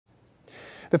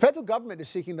The federal government is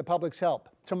seeking the public's help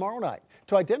tomorrow night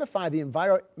to identify the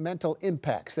environmental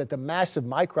impacts that the massive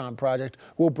Micron project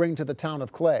will bring to the town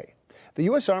of Clay. The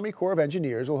U.S. Army Corps of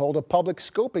Engineers will hold a public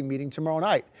scoping meeting tomorrow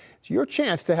night. It's your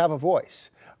chance to have a voice.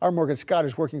 Our Morgan Scott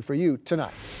is working for you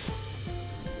tonight.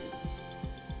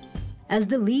 As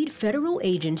the lead federal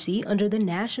agency under the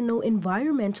National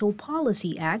Environmental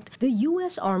Policy Act, the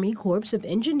U.S. Army Corps of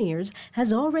Engineers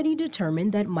has already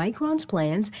determined that Micron's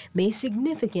plans may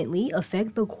significantly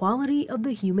affect the quality of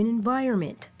the human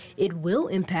environment. It will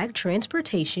impact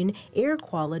transportation, air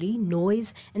quality,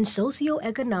 noise, and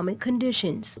socioeconomic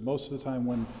conditions. Most of the time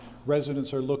when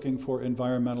residents are looking for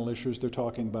environmental issues, they're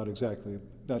talking about exactly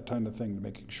that kind of thing,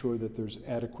 making sure that there's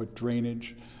adequate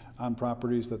drainage on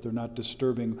properties, that they're not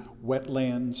disturbing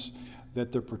wetlands,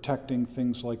 that they're protecting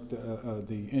things like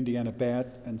the Indiana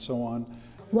bat and so on.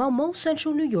 While most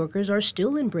Central New Yorkers are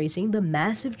still embracing the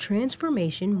massive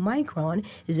transformation Micron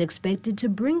is expected to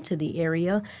bring to the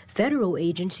area, federal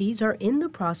agencies are in the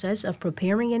process of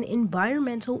preparing an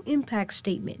environmental impact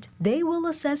statement. They will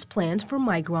assess plans for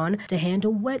Micron to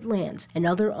handle wetlands and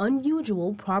other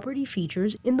unusual property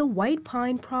features in the White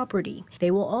Pine property.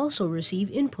 They will also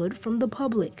receive input from the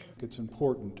public. It's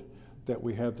important that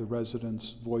we have the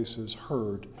residents' voices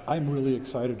heard. I'm really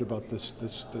excited about this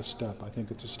step. I think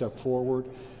it's a step forward.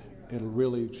 It'll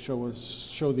really show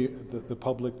the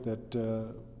public that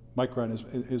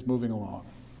Micron is moving along.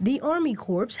 The Army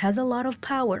Corps has a lot of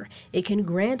power. It can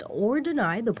grant or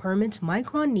deny the permits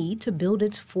Micron need to build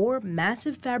its 4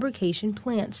 massive fabrication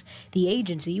plants. The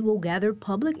agency will gather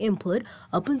public input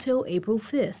up until April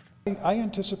 5th. I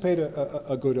anticipate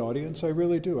a good audience. I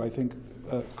really do. I think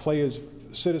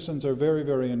citizens are very,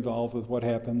 very involved with what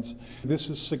happens. This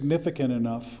is significant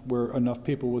enough where enough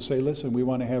people will say, listen, we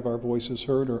want to have our voices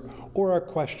heard or our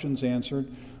questions answered.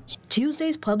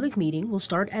 Tuesday's public meeting will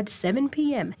start at 7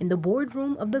 p.m. in the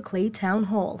boardroom of the Clay Town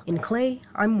Hall. In Clay,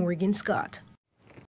 I'm Morgan Scott.